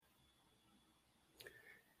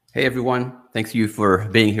Hey everyone, thanks you for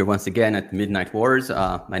being here once again at Midnight Wars.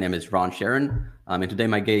 My name is Ron Sharon, and today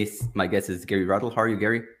my guest is Gary Ruddell. How are you,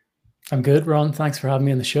 Gary? I'm good, Ron. Thanks for having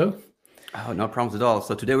me on the show. Oh, no problems at all.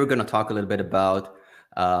 So today we're going to talk a little bit about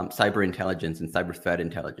cyber intelligence and cyber threat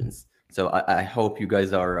intelligence. So I hope you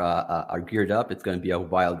guys are geared up. It's going to be a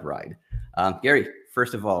wild ride. Gary,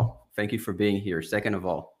 first of all, thank you for being here. Second of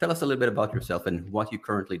all, tell us a little bit about yourself and what you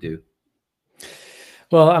currently do.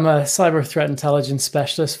 Well, I'm a cyber threat intelligence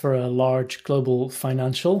specialist for a large global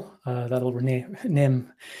financial. That'll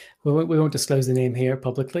name. We won't disclose the name here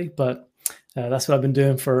publicly, but that's what I've been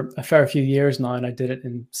doing for a fair few years now, and I did it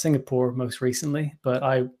in Singapore most recently. But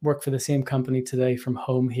I work for the same company today from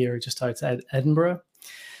home here, just outside Edinburgh.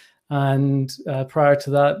 And prior to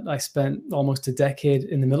that, I spent almost a decade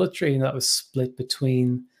in the military, and that was split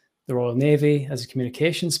between the Royal Navy as a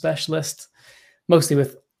communications specialist, mostly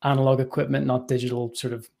with analog equipment, not digital,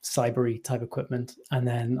 sort of cybery type equipment. And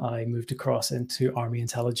then I moved across into Army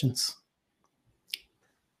intelligence.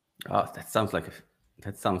 Oh, that sounds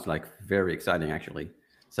like very exciting, actually.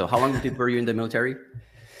 So how long were you in the military?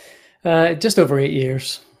 Just over 8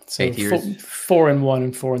 years. So 8 years. four in one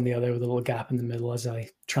and four in the other, with a little gap in the middle as I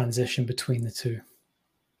transition between the two.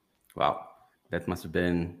 Wow, that must have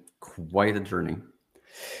been quite a journey.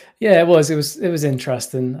 Yeah, it was. It was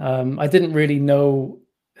interesting. I didn't really know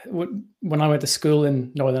when I went to school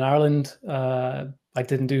in Northern Ireland. I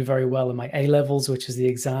didn't do very well in my A levels, which is the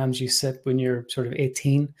exams you sit when you're sort of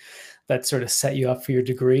 18, that sort of set you up for your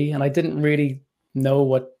degree. And I didn't really know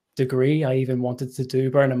what degree I even wanted to do.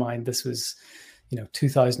 Bear in mind, this was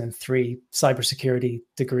 2003. Cybersecurity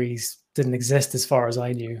degrees didn't exist as far as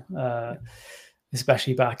I knew,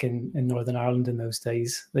 especially back in Northern Ireland in those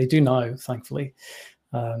days. They do now, thankfully.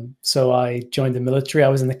 So I joined the military. I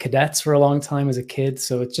was in the cadets for a long time as a kid,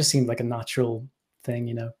 so it just seemed like a natural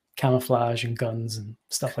thing, camouflage and guns and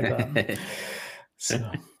stuff like that.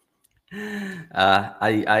 So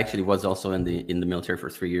I actually was also in the military for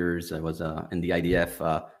 3 years. I was in the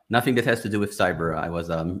IDF. Nothing that has to do with cyber. I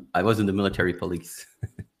was in the military police.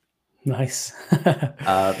 nice.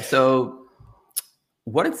 So,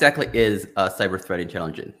 what exactly is cyber threat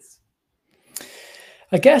intelligence?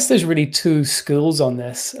 I guess there's really two schools on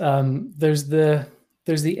this. There's the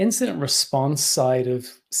incident response side of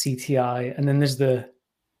CTI, and then there's the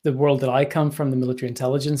world that I come from, the military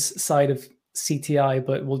intelligence side of CTI.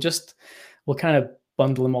 But we'll kind of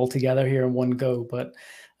bundle them all together here in one go. But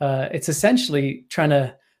it's essentially trying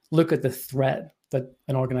to look at the threat that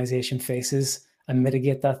an organization faces and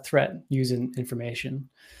mitigate that threat using information.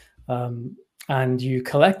 And you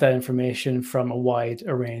collect that information from a wide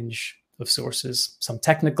range of sources, some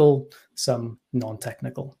technical, some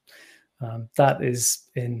non-technical. That is,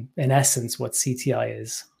 in essence, what CTI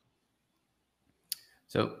is.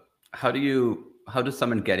 So, how does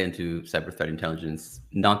someone get into cyber threat intelligence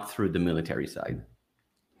not through the military side?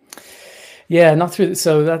 Yeah, not through.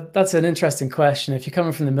 So that's an interesting question. If you're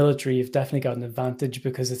coming from the military, you've definitely got an advantage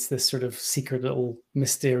because it's this sort of secret little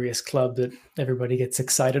mysterious club that everybody gets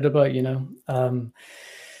excited about.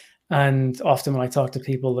 And often when I talk to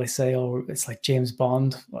people, they say, "Oh, it's like James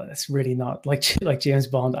Bond." Well, it's really not like James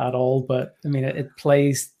Bond at all. But I mean, it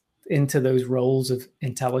plays into those roles of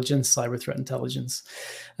intelligence, cyber threat intelligence.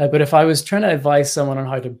 But if I was trying to advise someone on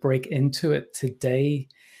how to break into it today,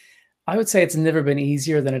 I would say it's never been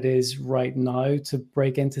easier than it is right now to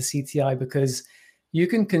break into CTI, because you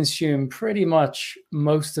can consume pretty much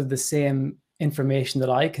most of the same information that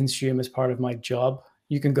I consume as part of my job.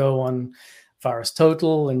 You can go on Virus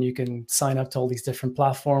Total and you can sign up to all these different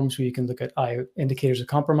platforms where you can look at indicators of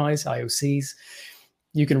compromise, IOCs.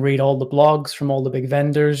 You can read all the blogs from all the big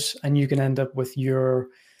vendors, and you can end up with your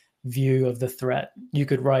view of the threat. You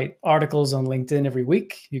could write articles on LinkedIn every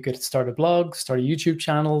week. You could start a blog, start a YouTube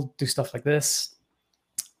channel, do stuff like this.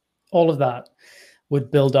 All of that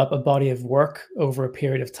would build up a body of work over a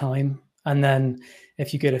period of time. And then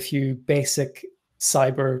if you get a few basic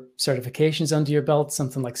cyber certifications under your belt,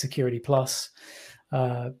 something like Security Plus,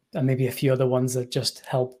 and maybe a few other ones that just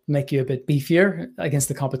help make you a bit beefier against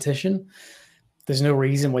the competition, there's no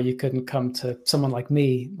reason why you couldn't come to someone like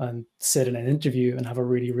me and sit in an interview and have a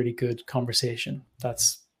really, really good conversation.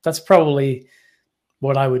 That's probably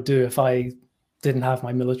what I would do if I didn't have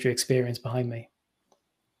my military experience behind me.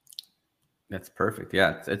 That's perfect.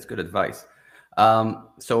 Yeah, it's good advice.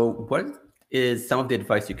 So, what is some of the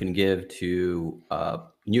advice you can give to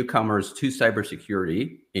newcomers to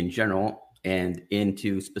cybersecurity in general and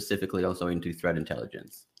specifically also into threat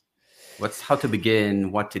intelligence? How to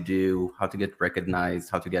begin, what to do, how to get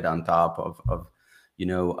recognized, how to get on top of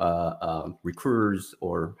recruiters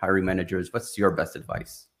or hiring managers? What's your best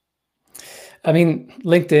advice? I mean,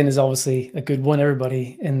 LinkedIn is obviously a good one.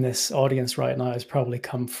 Everybody in this audience right now has probably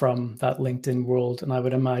come from that LinkedIn world. And I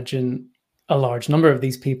would imagine a large number of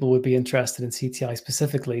these people would be interested in CTI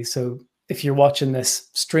specifically. So if you're watching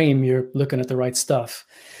this stream, you're looking at the right stuff.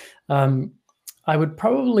 I would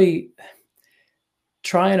probably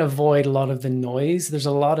try and avoid a lot of the noise. There's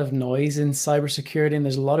a lot of noise in cybersecurity, and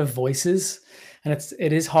there's a lot of voices, and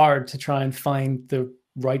it is hard to try and find the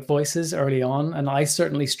right voices early on. And I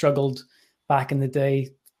certainly struggled back in the day.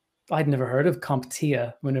 I'd never heard of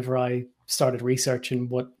CompTIA whenever I started researching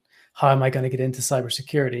how am I going to get into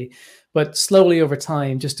cybersecurity. But slowly over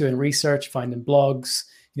time, just doing research, finding blogs.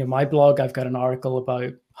 My blog, I've got an article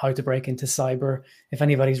about how to break into cyber. If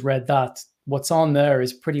anybody's read that, what's on there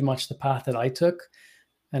is pretty much the path that I took,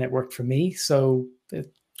 and it worked for me. So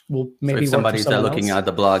it will maybe so if work for somebody's someone looking else. at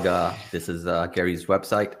the blog, this is Gary's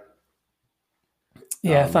website.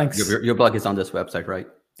 Yeah, thanks. Your blog is on this website, right?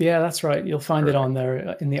 Yeah, that's right. You'll find it on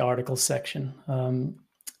there in the articles section.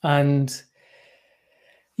 And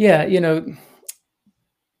yeah,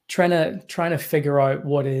 trying to figure out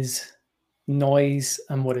what is noise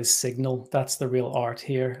and what is signal. That's the real art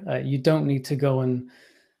here. You don't need to go and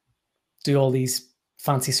do all these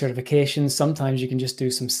fancy certifications. Sometimes you can just do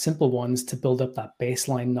some simple ones to build up that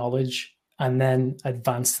baseline knowledge and then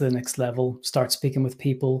advance to the next level, start speaking with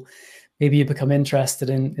people. Maybe you become interested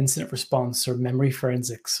in incident response or memory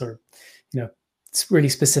forensics or, really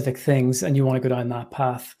specific things, and you want to go down that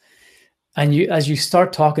path. And as you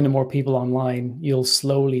start talking to more people online, you'll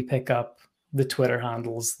slowly pick up the Twitter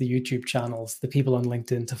handles, the YouTube channels, the people on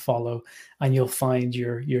LinkedIn to follow, and you'll find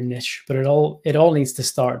your niche. But it all needs to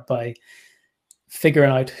start by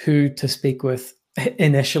figuring out who to speak with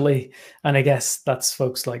initially. And I guess that's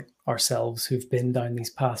folks like ourselves who've been down these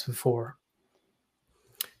paths before.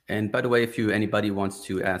 And by the way, if anybody wants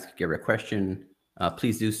to ask Gary a question,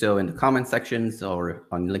 please do so in the comment sections or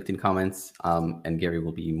on LinkedIn comments, and Gary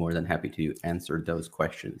will be more than happy to answer those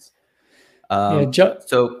questions.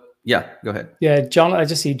 So yeah, go ahead. Yeah, John, I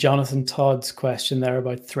just see Jonathan Todd's question there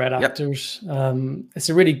about threat actors. It's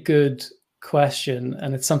a really good question,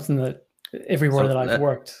 and it's something that everywhere that I've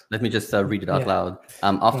worked. Let me just read it out loud.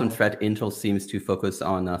 Often threat intel seems to focus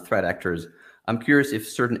on threat actors. I'm curious if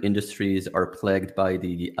certain industries are plagued by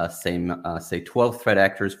the same, say, 12 threat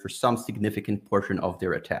actors for some significant portion of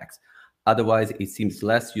their attacks. Otherwise, it seems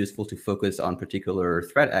less useful to focus on particular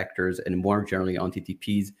threat actors and more generally on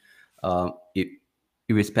TTPs,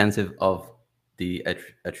 irrespective of the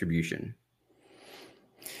attribution.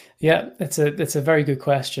 Yeah, it's a very good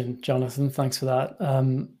question, Jonathan. Thanks for that.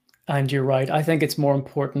 And you're right. I think it's more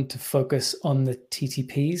important to focus on the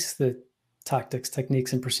TTPs, the tactics,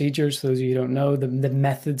 techniques, and procedures. For those of you who don't know, the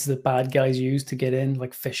methods that bad guys use to get in,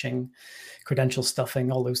 like phishing, credential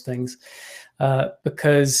stuffing, all those things.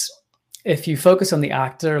 Because if you focus on the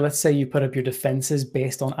actor, let's say you put up your defenses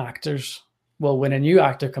based on actors. Well, when a new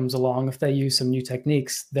actor comes along, if they use some new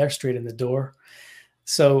techniques, they're straight in the door.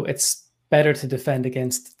 So it's better to defend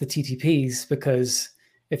against the TTPs, because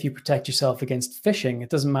if you protect yourself against phishing, it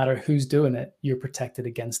doesn't matter who's doing it, you're protected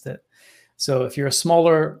against it. So if you're a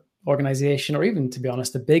smaller organization, or even, to be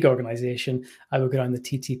honest, a big organization, I would go down the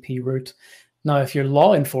TTP route. Now, if you're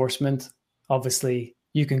law enforcement, obviously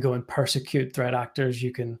you can go and persecute threat actors,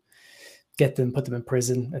 you can get them, put them in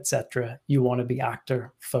prison, etc. You want to be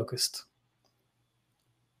actor focused.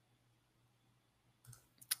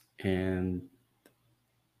 And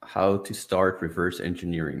how to start reverse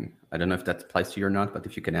engineering? I don't know if that applies to you or not, but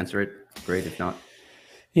if you can answer it, great. If not,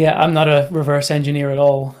 yeah, I'm not a reverse engineer at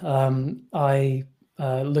all. I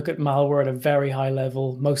look at malware at a very high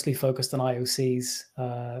level, mostly focused on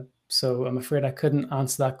IOCs. So I'm afraid I couldn't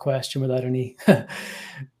answer that question without any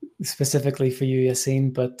specifically for you,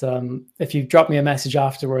 Yassine. But if you drop me a message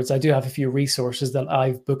afterwards, I do have a few resources that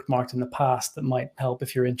I've bookmarked in the past that might help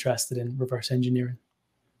if you're interested in reverse engineering.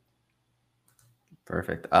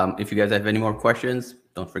 Perfect. If you guys have any more questions,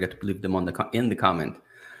 don't forget to leave them in the comment.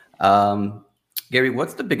 Gary,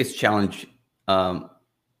 what's the biggest challenge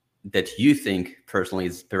that you think personally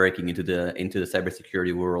is breaking into the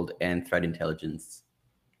cybersecurity world and threat intelligence?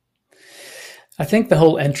 I think the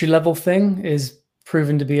whole entry-level thing is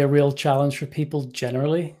proven to be a real challenge for people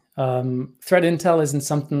generally. Threat intel isn't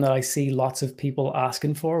something that I see lots of people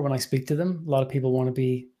asking for when I speak to them. A lot of people want to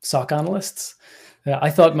be SOC analysts.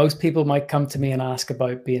 I thought most people might come to me and ask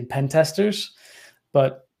about being pen testers,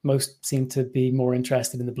 but most seem to be more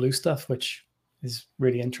interested in the blue stuff, which is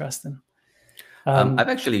really interesting. I've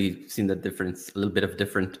actually seen the difference, a little bit of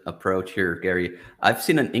different approach here, Gary. I've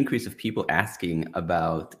seen an increase of people asking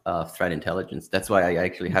about threat intelligence. That's why I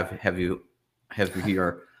actually have you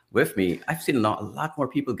here with me, I've seen a lot more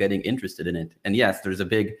people getting interested in it. And yes, there's a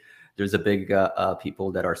big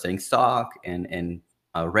people that are saying SOC and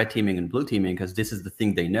red teaming and blue teaming because this is the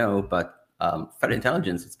thing they know. But threat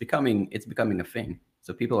intelligence, it's becoming a thing.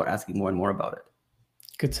 So people are asking more and more about it.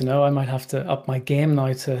 Good to know. I might have to up my game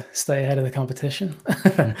now to stay ahead of the competition.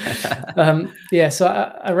 Yeah, so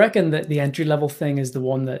I reckon that the entry level thing is the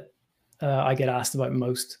one that I get asked about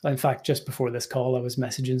most. In fact, just before this call, I was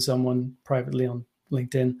messaging someone privately on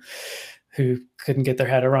LinkedIn who couldn't get their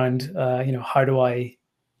head around, how do I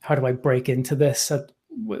break into this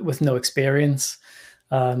with no experience?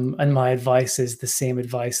 And my advice is the same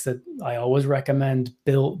advice that I always recommend: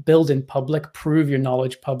 build in public, prove your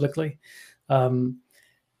knowledge publicly.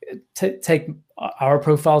 Take our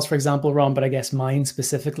profiles, for example, Ron, but I guess mine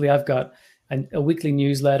specifically. I've got a weekly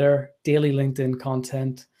newsletter, daily LinkedIn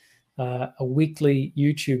content, a weekly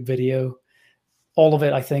YouTube video. All of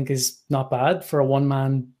it, I think, is not bad for a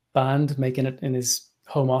one-man band making it in his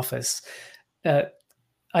home office.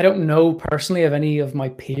 I don't know personally of any of my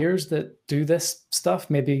peers that do this stuff.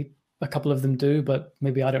 Maybe a couple of them do, but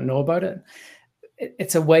maybe I don't know about it.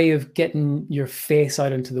 It's a way of getting your face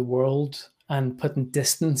out into the world and putting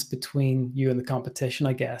distance between you and the competition,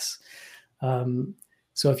 I guess.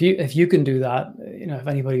 So if you can do that, if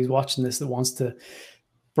anybody's watching this that wants to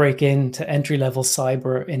break into entry-level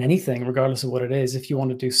cyber in anything, regardless of what it is, if you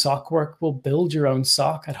want to do SOC work, we'll build your own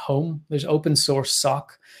SOC at home. There's open source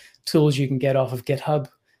SOC tools you can get off of GitHub,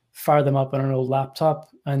 fire them up on an old laptop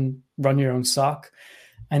and run your own SOC.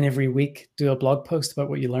 And every week do a blog post about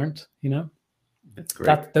what you learned, That's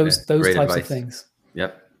great. Those great types advice. of things.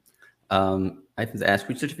 Yep. I think to ask,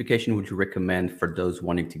 which certification would you recommend for those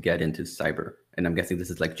wanting to get into cyber? And I'm guessing this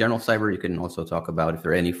is like general cyber. You can also talk about if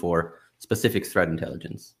there are any for specific threat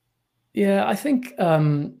intelligence. Yeah, I think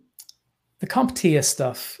the CompTIA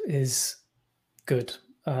stuff is good.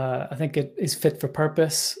 I think it is fit for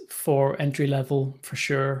purpose for entry level for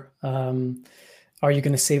sure. Are you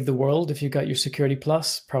going to save the world if you got your Security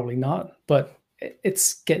Plus? Probably not. But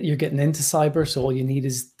you're getting into cyber, so all you need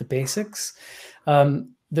is the basics.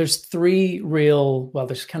 There's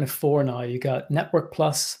there's kind of four now. You got Network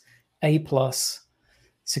Plus, A Plus,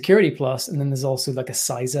 Security Plus, and then there's also like a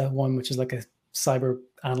CISA one, which is like a cyber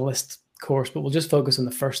analyst course, but we'll just focus on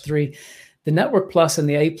the first three. The Network Plus and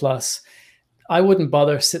the A Plus, I wouldn't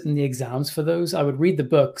bother sitting the exams for those. I would read the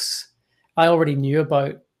books. I already knew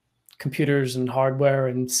about computers and hardware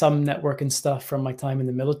and some networking stuff from my time in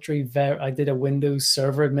the military. I did a Windows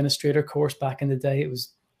Server Administrator course back in the day. It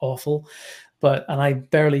was awful, and I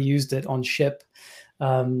barely used it on ship.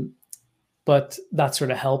 But that sort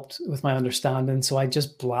of helped with my understanding. So I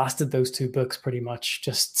just blasted those two books pretty much,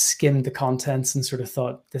 just skimmed the contents and sort of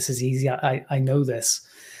thought, this is easy. I know this.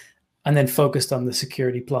 And then focused on the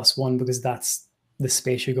Security Plus one because that's the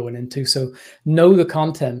space you're going into. So know the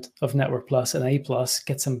content of Network Plus and A Plus,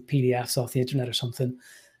 get some PDFs off the internet or something,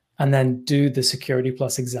 and then do the Security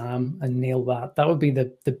Plus exam and nail that. That would be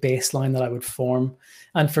the baseline that I would form.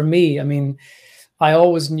 And for me, I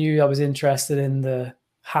always knew I was interested in the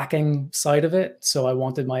hacking side of it. So I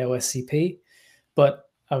wanted my OSCP, but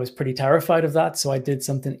I was pretty terrified of that. So I did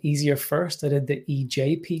something easier first. I did the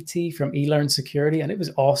EJPT from eLearn Security, and it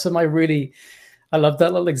was awesome. I loved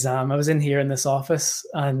that little exam. I was in here in this office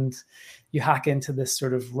and you hack into this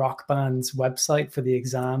sort of rock band's website for the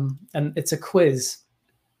exam. And it's a quiz.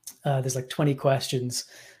 There's like 20 questions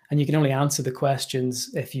and you can only answer the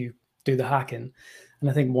questions if you do the hacking. And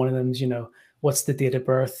I think one of them is, what's the date of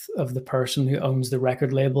birth of the person who owns the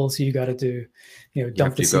record label? So you got to do,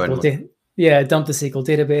 dump the SQL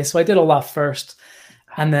database. So I did all that first.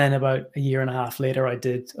 And then about a year and a half later, I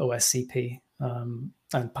did OSCP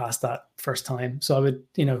and passed that first time. So I would,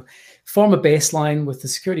 form a baseline with the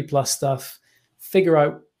Security Plus stuff, figure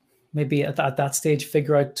out maybe at that stage,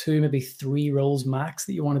 figure out 2, maybe 3 roles max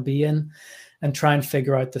that you want to be in and try and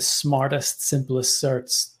figure out the smartest, simplest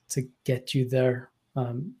certs to get you there.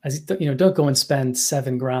 Don't go and spend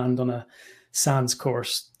 $7,000 on a SANS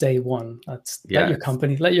course day one. Let your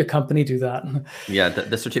company do that. Yeah,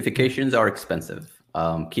 the certifications are expensive.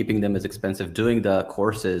 Keeping them is expensive. Doing the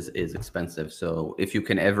courses is expensive. So if you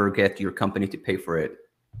can ever get your company to pay for it,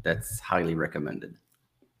 that's highly recommended.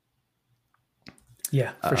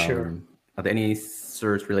 Yeah, for sure. Are there any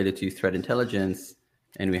certs related to threat intelligence?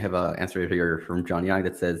 And we have an answer here from John Young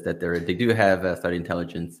that says that they do have a threat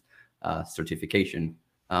intelligence certification.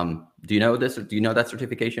 Do you know this? Do you know that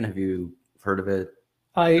certification? Have you heard of it?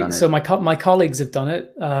 My colleagues have done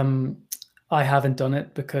it. I haven't done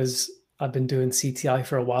it because I've been doing CTI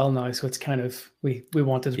for a while now. So it's kind of we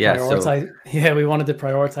wanted to prioritize. We wanted to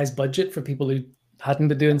prioritize budget for people who hadn't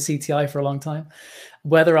been doing CTI for a long time.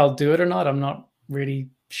 Whether I'll do it or not, I'm not really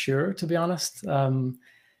sure, to be honest.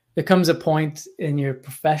 There comes a point in your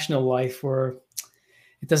professional life where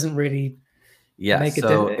it doesn't really make a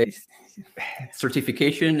difference.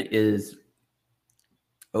 Certification is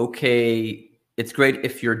okay. It's great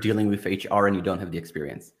if you're dealing with HR and you don't have the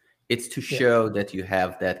experience. It's to show that you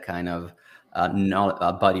have that kind of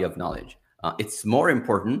body of knowledge. It's more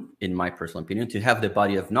important, in my personal opinion, to have the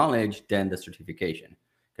body of knowledge than the certification,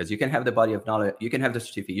 because you can have the body of knowledge, you can have the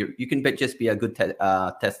certificate, you can just be a good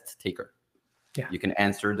test taker. Yeah. You can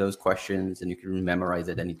answer those questions and you can memorize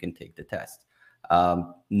it and you can take the test.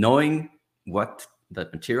 Knowing what the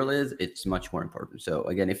material is, it's much more important. So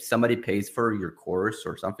again, if somebody pays for your course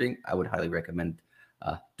or something, I would highly recommend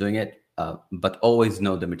doing it, but always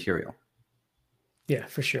know the material. Yeah,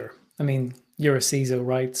 for sure. I mean, you're a CISO,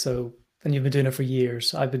 right? So, and you've been doing it for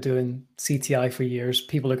years. I've been doing CTI for years.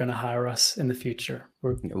 People are going to hire us in the future.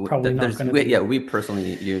 We're probably not going to. Yeah, we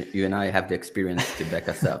personally, you and I have the experience to back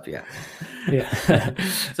us up. Yeah. Yeah.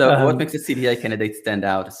 So what makes a CTI candidate stand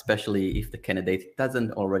out, especially if the candidate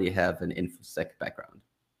doesn't already have an InfoSec background?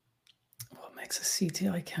 What makes a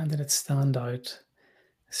CTI candidate stand out,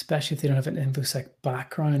 especially if they don't have an InfoSec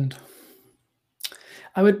background?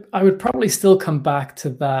 I would probably still come back to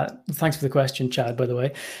that. Thanks for the question, Chad, by the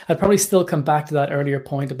way. I'd probably still come back to that earlier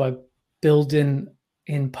point about building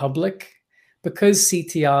in public, because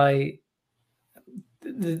CTI,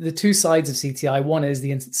 the two sides of CTI, one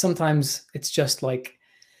is sometimes it's just like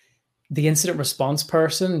the incident response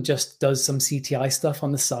person just does some CTI stuff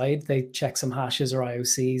on the side. They check some hashes or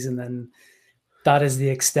IOCs, and then that is the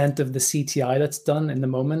extent of the CTI that's done in the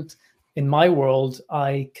moment. In my world,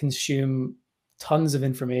 I consume tons of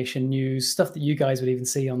information, news, stuff that you guys would even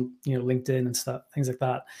see on LinkedIn and stuff, things like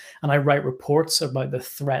that. And I write reports about the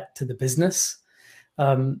threat to the business.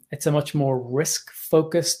 It's a much more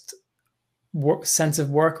risk-focused sense of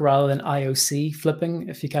work rather than IOC flipping,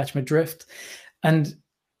 if you catch my drift. And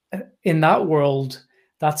in that world,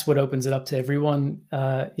 that's what opens it up to everyone.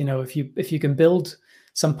 If you can build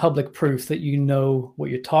some public proof that you know what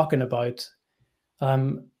you're talking about,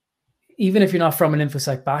 even if you're not from an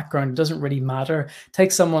InfoSec background, it doesn't really matter.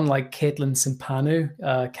 Take someone like Caitlin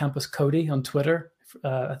Simpanu, Campus Cody on Twitter.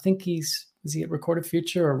 I think is he at Recorded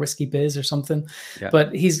Future or Risky Biz or something? Yeah.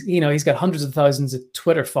 But he's got hundreds of thousands of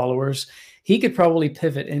Twitter followers. He could probably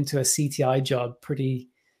pivot into a CTI job pretty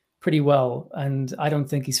well. And I don't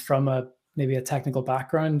think he's from maybe a technical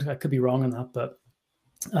background. I could be wrong on that, but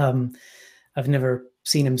I've never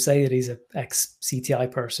seen him say that he's an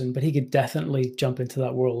ex-CTI person, but he could definitely jump into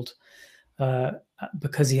that world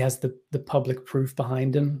because he has the public proof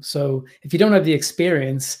behind him. So if you don't have the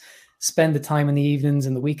experience, spend the time in the evenings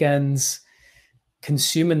and the weekends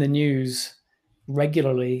consuming the news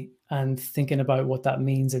regularly and thinking about what that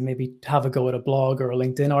means, and maybe have a go at a blog or a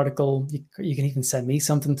LinkedIn article. You can even send me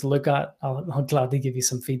something to look at. I'll gladly give you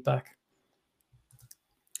some feedback.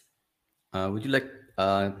 Would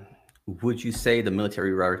you say the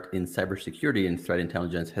military route in cybersecurity and threat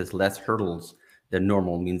intelligence has less hurdles than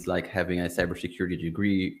normal, means like having a cybersecurity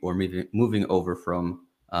degree or moving over from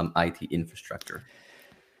IT infrastructure?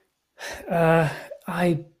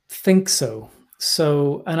 I think so.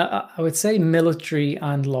 So, and I would say military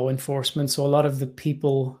and law enforcement. So a lot of the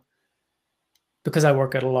people, because I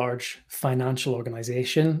work at a large financial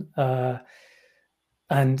organization,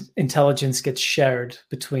 and intelligence gets shared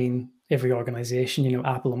between every organization.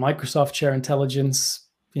 Apple and Microsoft share intelligence.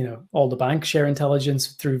 All the banks share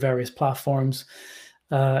intelligence through various platforms.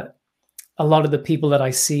 A lot of the people that I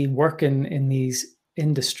see working in these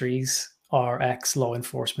industries are ex-law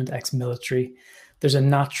enforcement, ex-military. There's a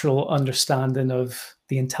natural understanding of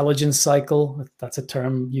the intelligence cycle. That's a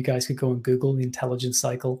term you guys could go and Google, the intelligence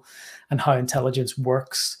cycle, and how intelligence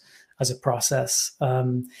works as a process.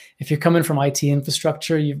 If you're coming from IT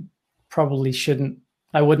infrastructure, you probably shouldn't.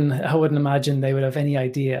 I wouldn't imagine they would have any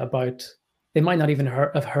idea about. They might not even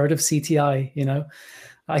have heard of CTI.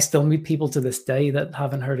 I still meet people to this day that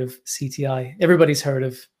haven't heard of CTI. Everybody's heard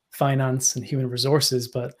of finance and human resources,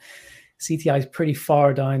 but CTI is pretty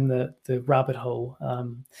far down the rabbit hole.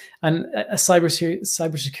 And a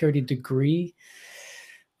cybersecurity degree,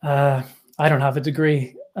 I don't have a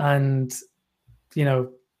degree, and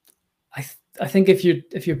I think if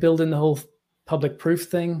you're building the whole public proof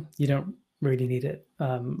thing, you don't really need it.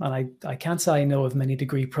 And I can't say I know of many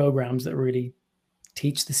degree programs that really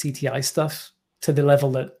teach the CTI stuff to the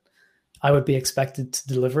level that I would be expected to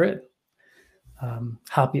deliver it.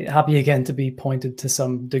 Happy again to be pointed to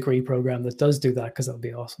some degree program that does do that, because that would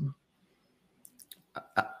be awesome.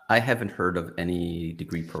 I haven't heard of any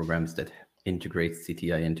degree programs that integrate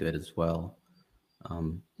CTI into it as well.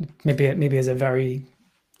 Maybe as a very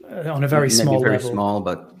on a very maybe small very level. small,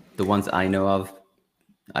 but the ones I know of,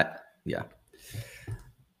 yeah.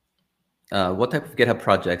 What type of GitHub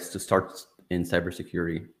projects to start in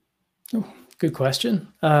cybersecurity? Oh, good question.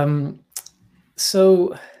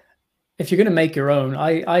 So if you're going to make your own,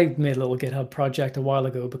 I made a little GitHub project a while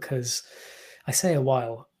ago because I say a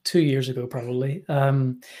while, 2 years ago probably.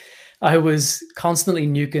 I was constantly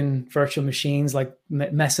nuking virtual machines, like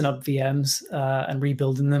messing up VMs and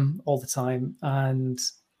rebuilding them all the time. And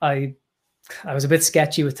I was a bit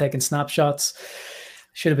sketchy with taking snapshots.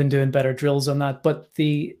 Should have been doing better drills on that. But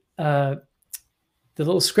the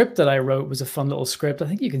little script that I wrote was a fun little script. I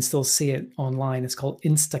think you can still see it online. It's called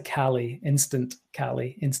Instant Cali.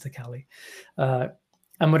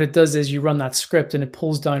 And what it does is you run that script and it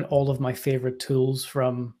pulls down all of my favorite tools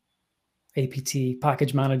from APT,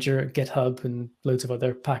 Package Manager, GitHub, and loads of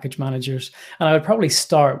other package managers. And I would probably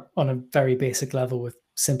start on a very basic level with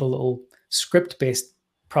simple little script-based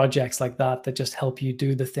projects like that just help you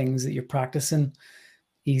do the things that you're practicing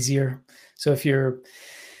easier. So if you're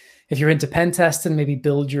into pen testing, maybe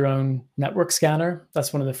build your own network scanner.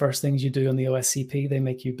 That's one of the first things you do on the OSCP. They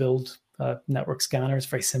make you build a network scanner. It's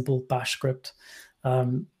very simple bash script.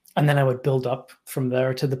 And then I would build up from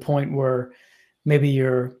there to the point where maybe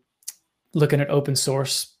you're looking at open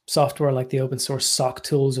source software like the open source SOC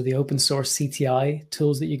tools or the open source CTI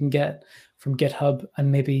tools that you can get from GitHub. And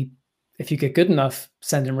maybe if you get good enough,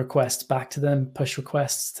 sending requests back to them, push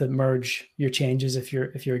requests to merge your changes if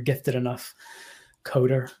you're a gifted enough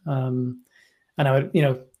coder. And I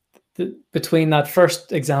would, between that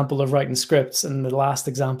first example of writing scripts and the last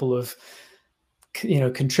example of,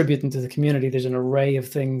 contributing to the community, there's an array of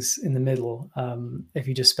things in the middle. If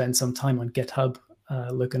you just spend some time on GitHub,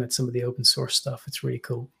 looking at some of the open source stuff, it's really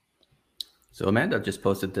cool. So Amanda just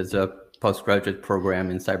posted there's a postgraduate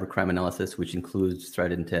program in cybercrime analysis, which includes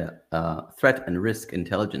threat and risk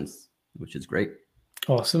intelligence, which is great.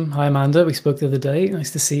 Awesome. Hi, Amanda. We spoke the other day.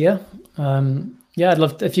 Nice to see you. Yeah, I'd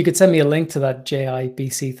love if you could send me a link to that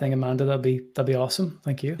JIBC thing, Amanda. That'd be awesome.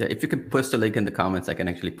 Thank you. Yeah, if you could post a link in the comments, I can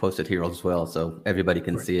actually post it here as well, so everybody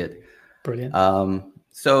can see it. Brilliant.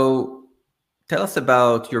 So tell us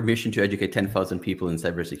about your mission to educate 10,000 people in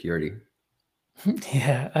cybersecurity.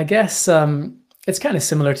 Yeah, I guess it's kind of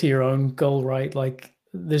similar to your own goal, right? Like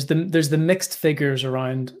there's the mixed figures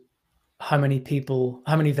around how many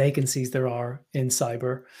vacancies there are in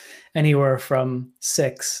cyber. Anywhere from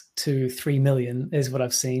 6 to 3 million is what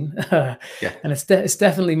I've seen. Yeah. And it's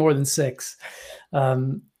definitely more than 6.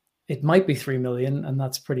 It might be 3 million, and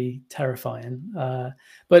that's pretty terrifying.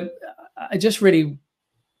 But I just really,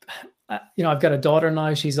 I've got a daughter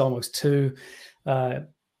now. She's almost 2. I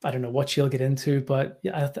don't know what she'll get into, but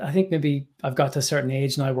I think maybe I've got to a certain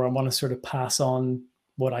age now where I want to sort of pass on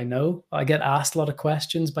what I know. I get asked a lot of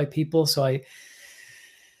questions by people, so I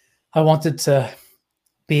wanted to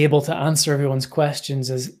be able to answer everyone's questions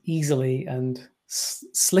as easily and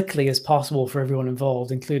slickly as possible for everyone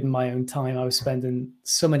involved, including my own time. I was spending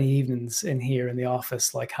so many evenings in here in the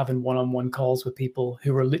office, like having one-on-one calls with people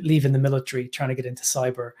who were leaving the military, trying to get into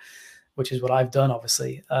cyber, which is what I've done,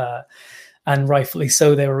 obviously. And rightfully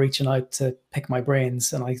so, they were reaching out to pick my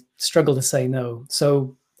brains, and I struggled to say no.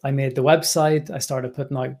 So I made the website. I started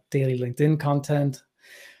putting out daily LinkedIn content,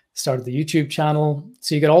 started the YouTube channel.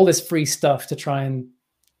 So you get all this free stuff to try and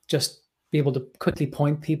just be able to quickly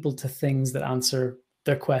point people to things that answer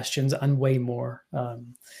their questions and way more.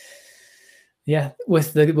 Yeah,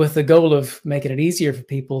 with the goal of making it easier for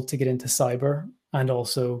people to get into cyber and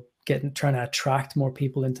also trying to attract more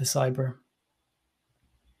people into cyber.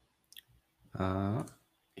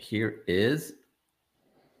 Here is,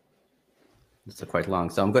 it's quite long,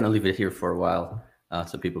 so I'm going to leave it here for a while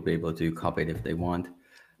so people will be able to copy it if they want.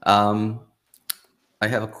 I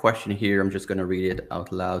have a question here. I'm just going to read it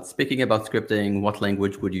out loud. Speaking about scripting, what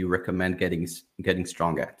language would you recommend getting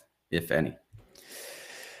strong at, if any?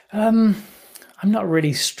 I'm not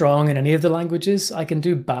really strong in any of the languages. I can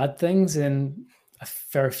do bad things in a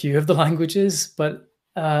fair few of the languages, but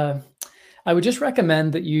I would just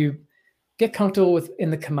recommend that you get comfortable in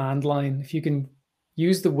the command line. If you can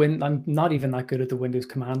use I'm not even that good at the Windows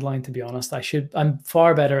command line, to be honest. I'm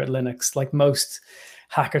far better at Linux, like most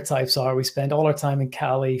hacker types are. We spend all our time in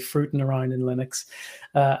Kali fruiting around in Linux,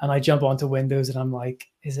 and I jump onto Windows and I'm like,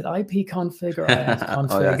 is it ipconfig or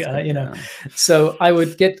ifconfig? So I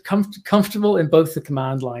would get comfortable in both the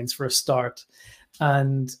command lines for a start,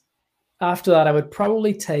 and after that I would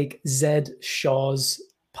probably take Zed Shaw's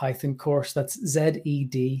Python course. That's ZED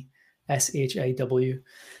SHAW.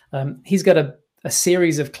 He's got a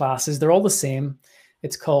series of classes. They're all the same.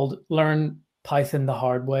 It's called Learn Python the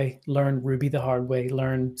hard way, learn Ruby the hard way,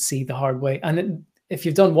 learn C the hard way. And if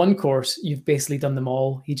you've done one course, you've basically done them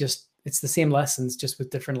all. It's the same lessons, just with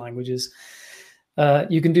different languages.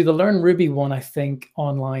 You can do the Learn Ruby one, I think,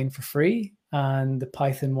 online for free. And the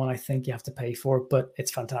Python one, I think you have to pay for, but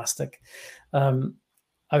it's fantastic. I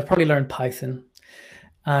would probably learn Python.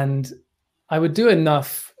 And I would do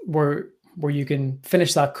enough where you can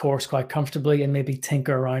finish that course quite comfortably and maybe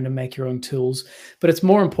tinker around and make your own tools. But it's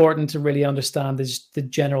more important to really understand the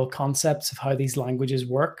general concepts of how these languages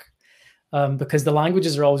work. Because the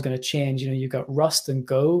languages are always going to change. You've got Rust and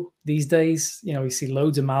Go these days. You see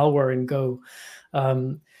loads of malware in Go.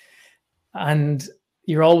 And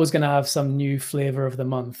you're always going to have some new flavor of the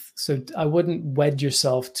month. So I wouldn't wed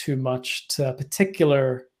yourself too much to a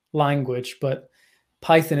particular language, but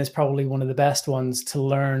Python is probably one of the best ones to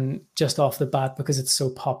learn just off the bat because it's so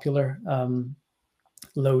popular.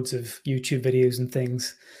 Loads of YouTube videos and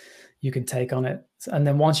things you can take on it. And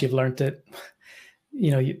then once you've learned it,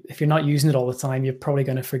 if you're not using it all the time, you're probably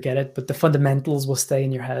going to forget it, but the fundamentals will stay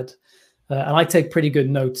in your head. And I take pretty good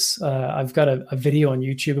notes. I've got a video on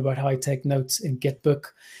YouTube about how I take notes in Gitbook.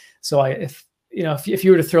 So if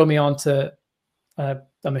you were to throw me onto a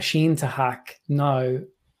machine to hack now,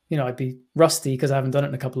 I'd be rusty because I haven't done it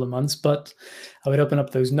in a couple of months, but I would open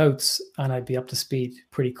up those notes and I'd be up to speed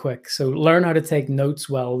pretty quick. So learn how to take notes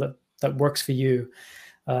well that works for you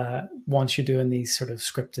once you're doing these sort of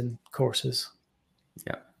scripting courses.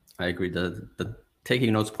 Yeah, I agree. The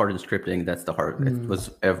taking notes part in scripting, that's the hard. It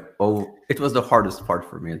was the hardest part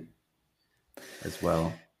for me as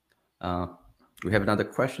well. We have another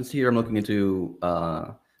questions here. I'm looking into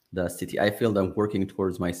the CTI field. I'm working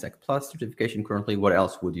towards my Sec Plus certification currently. What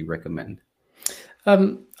else would you recommend?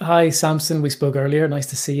 Hi, Samson. We spoke earlier. Nice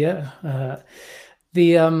to see you. I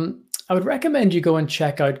would recommend you go and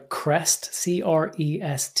check out CREST,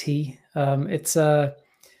 C-R-E-S-T.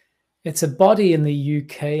 It's a body in the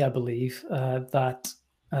UK, I believe, that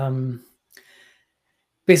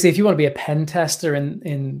basically, if you want to be a pen tester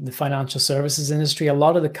in the financial services industry, a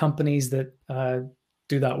lot of the companies that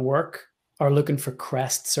do that work are looking for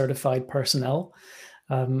CREST certified personnel.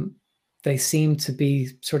 They seem to be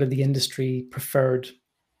sort of the industry preferred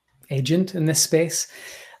agent in this space.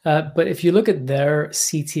 But if you look at their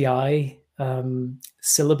CTI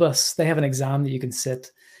syllabus, they have an exam that you can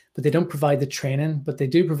sit, but they don't provide the training, but they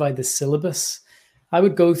do provide the syllabus. I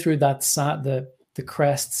would go through the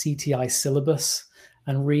CREST CTI syllabus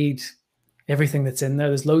and read everything that's in there.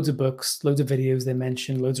 There's loads of books, loads of videos they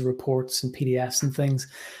mention, loads of reports and PDFs and things.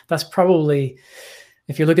 That's probably,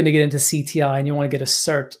 if you're looking to get into CTI and you want to get a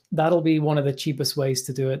cert, that'll be one of the cheapest ways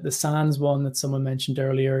to do it. The SANS one that someone mentioned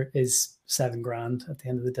earlier is $7,000 at the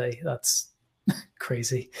end of the day. That's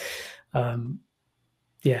crazy.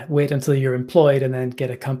 Wait until you're employed and then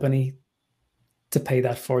get a company to pay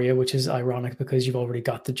that for you, which is ironic because you've already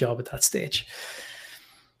got the job at that stage.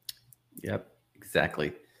 Yep,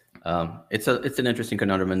 exactly. It's an interesting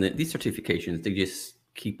conundrum, and these certifications, they just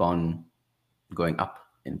keep on going up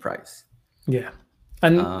in price. Yeah.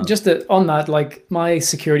 And just on that, like my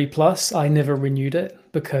Security Plus, I never renewed it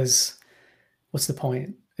because what's the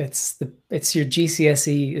point? It's your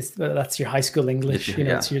GCSE, that's your high school English,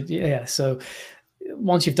 so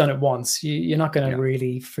once you've done it once, you're not going to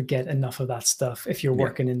really forget enough of that stuff if you're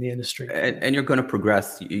working in the industry. And you're going to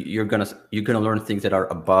progress. You're going to learn things that are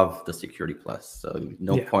above the Security Plus. So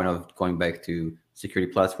no point of going back to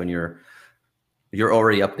Security Plus when you're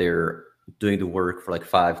already up there doing the work for like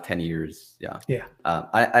 5-10 years.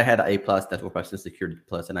 I had an A+ that was the Security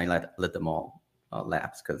Plus, and I let them all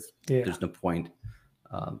lapse because there's no point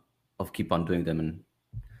of keep on doing them.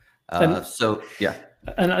 And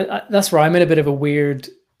that's where I'm in a bit of a weird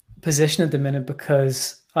position at the minute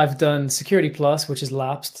because I've done Security Plus, which has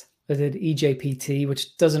lapsed. I did EJPT,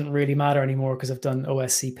 which doesn't really matter anymore because I've done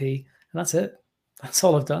OSCP, and that's it. That's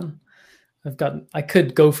all I've done. I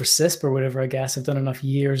could go for CISP or whatever, I guess. I've done enough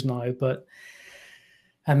years now, but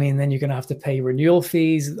I mean, then you're going to have to pay renewal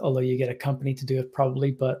fees, although you get a company to do it probably,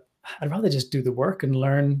 but I'd rather just do the work and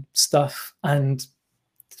learn stuff and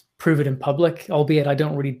prove it in public, albeit I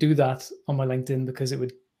don't really do that on my LinkedIn because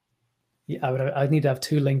I'd need to have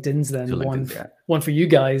two LinkedIns then, one for you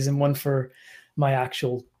guys and one for my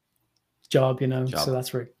actual job, so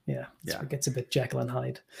that's where it gets a bit Jekyll and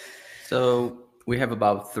Hyde. So we have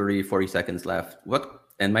about 30-40 seconds left.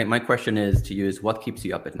 My question is to you is, what keeps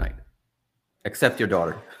you up at night except your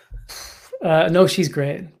daughter? No, she's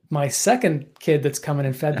great. My second kid that's coming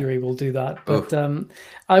in February will do that. But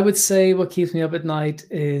I would say what keeps me up at night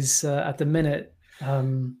is at the minute,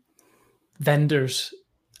 vendors.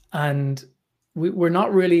 And we're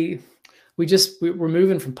not really, we're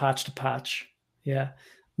moving from patch to patch. Yeah.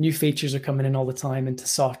 New features are coming in all the time into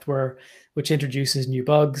software, which introduces new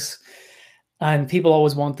bugs. And people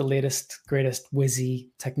always want the latest, greatest whizzy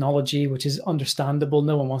technology, which is understandable.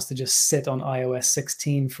 No one wants to just sit on iOS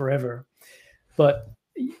 16 forever. But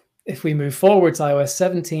if we move forward to iOS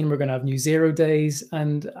 17, we're going to have new 0 days.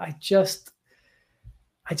 And I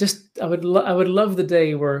would love the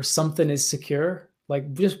day where something is secure.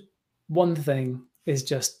 Like just one thing is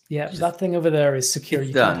just that thing over there is secure. It's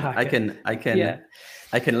You done. can't hack it.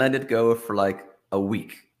 I can let it go for like a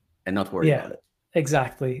week and not worry about it.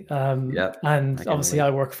 Exactly. And obviously relate. I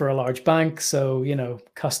work for a large bank, so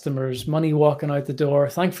customers' money walking out the door.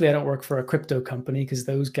 Thankfully, I don't work for a crypto company because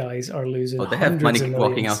those guys are losing they hundreds have money of millions.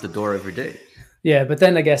 walking out the door every day. Yeah, but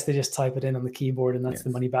then I guess they just type it in on the keyboard and that's the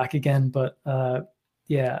money back again. But that's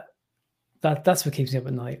what keeps me up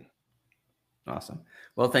at night. Awesome.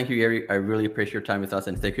 Well, thank you, Gary. I really appreciate your time with us,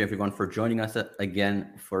 and thank you everyone for joining us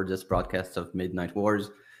again for this broadcast of Midnight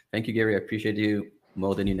Wars. Thank you, Gary. I appreciate you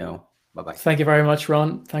more than you know. Bye-bye. Thank you very much,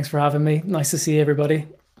 Ron. Thanks for having me. Nice to see everybody.